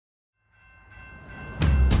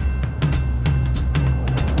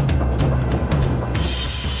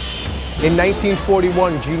In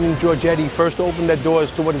 1941, Gene and Georgetti first opened their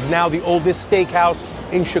doors to what is now the oldest steakhouse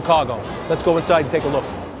in Chicago. Let's go inside and take a look.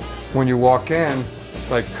 When you walk in,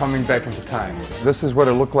 it's like coming back into time. This is what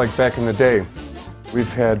it looked like back in the day.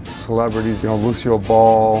 We've had celebrities, Lucille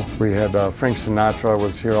Ball, we had Frank Sinatra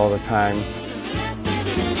was here all the time.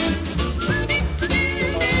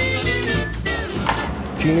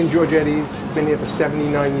 Gene and Georgetti's been here for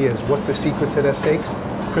 79 years. What's the secret to their steaks?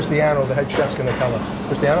 Cristiano, the head chef's gonna tell us.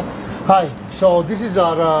 Cristiano? Hi, so this is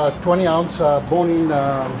our 20-ounce bone-in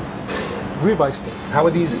ribeye steak. How are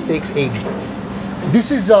these steaks aged? This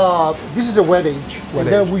is a wet age. Wet and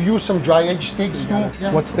then age. we use some dry age steaks too.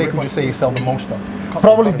 Yeah. What steak would you say you sell the most of?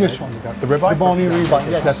 Probably this one. The ribeye? The bone-in ribeye,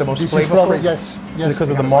 yes. Is that the most this flavorful? is probably, yes. Because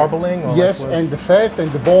of the marbling? Or yes, like and the fat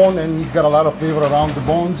and the bone, and you got a lot of flavor around the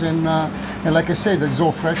bones. And like I said, it's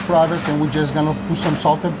all fresh product, and we're just gonna put some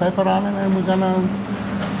salt and pepper on it, and we're gonna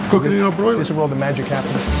cook it in our broiler. This is where all the magic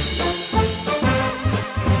happens.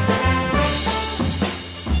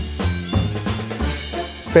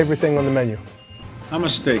 Favorite thing on the menu? I'm a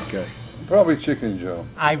steak guy. Probably Chicken Joe.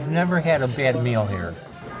 I've never had a bad meal here.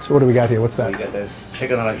 So what do we got here? What's that? We got this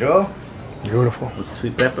chicken a la joe Beautiful. with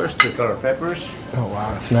sweet peppers, 3-color peppers. Oh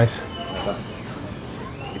wow, that's nice.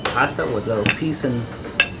 Pasta with little peas and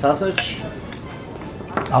sausage.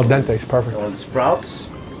 Al dente is perfect. With sprouts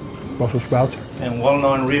Brussels sprouts. and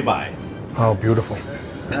well-known ribeye. Oh, beautiful.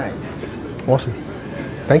 Right. Awesome.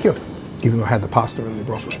 Thank you. Even though I had the pasta and the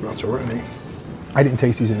Brussels sprouts already, I didn't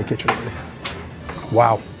taste these in the kitchen already.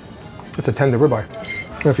 Wow. It's a tender ribeye.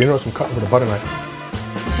 If you notice, I'm cutting with a butter knife.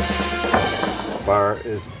 Bar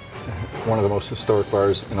is one of the most historic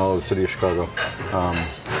bars in all of the city of Chicago.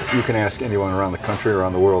 You can ask anyone around the country,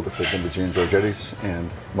 around the world, if they've been to Gene and Georgetti's, and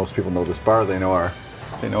most people know this bar. They know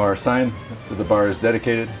our sign. The bar is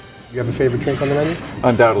dedicated. You have a favorite drink on the menu?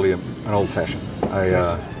 Undoubtedly, an old-fashioned.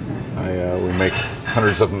 We make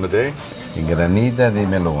hundreds of them a day. Granita di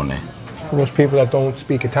melone. For those people that don't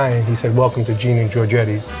speak Italian, he said, "Welcome to Gene and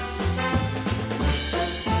Georgetti's."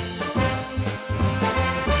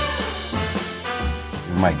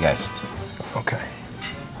 You're my guest. Okay.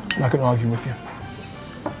 I'm not going to argue with you.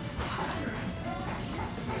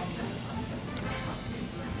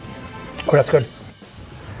 Oh, that's good.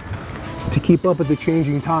 To keep up with the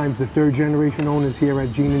changing times, the third-generation owners here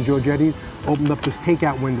at Gene and Georgetti's opened up this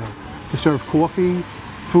takeout window to serve coffee,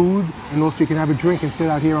 food, and also you can have a drink and sit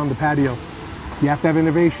out here on the patio. You have to have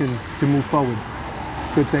innovation to move forward.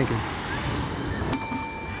 Good thinking.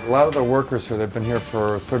 A lot of the workers here, they've been here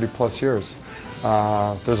for 30+ years.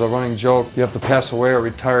 There's a running joke, you have to pass away or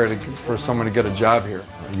retire for someone to get a job here.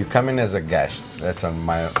 You come in as a guest. That's an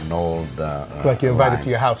old Like you're invited line. to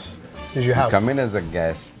your house. This is your You house. come in as a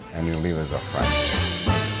guest and you leave as a friend.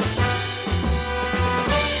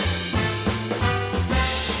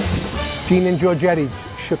 Gene and Georgetti's,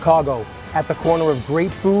 Chicago, at the corner of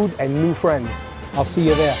great food and new friends. I'll see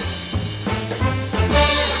you there.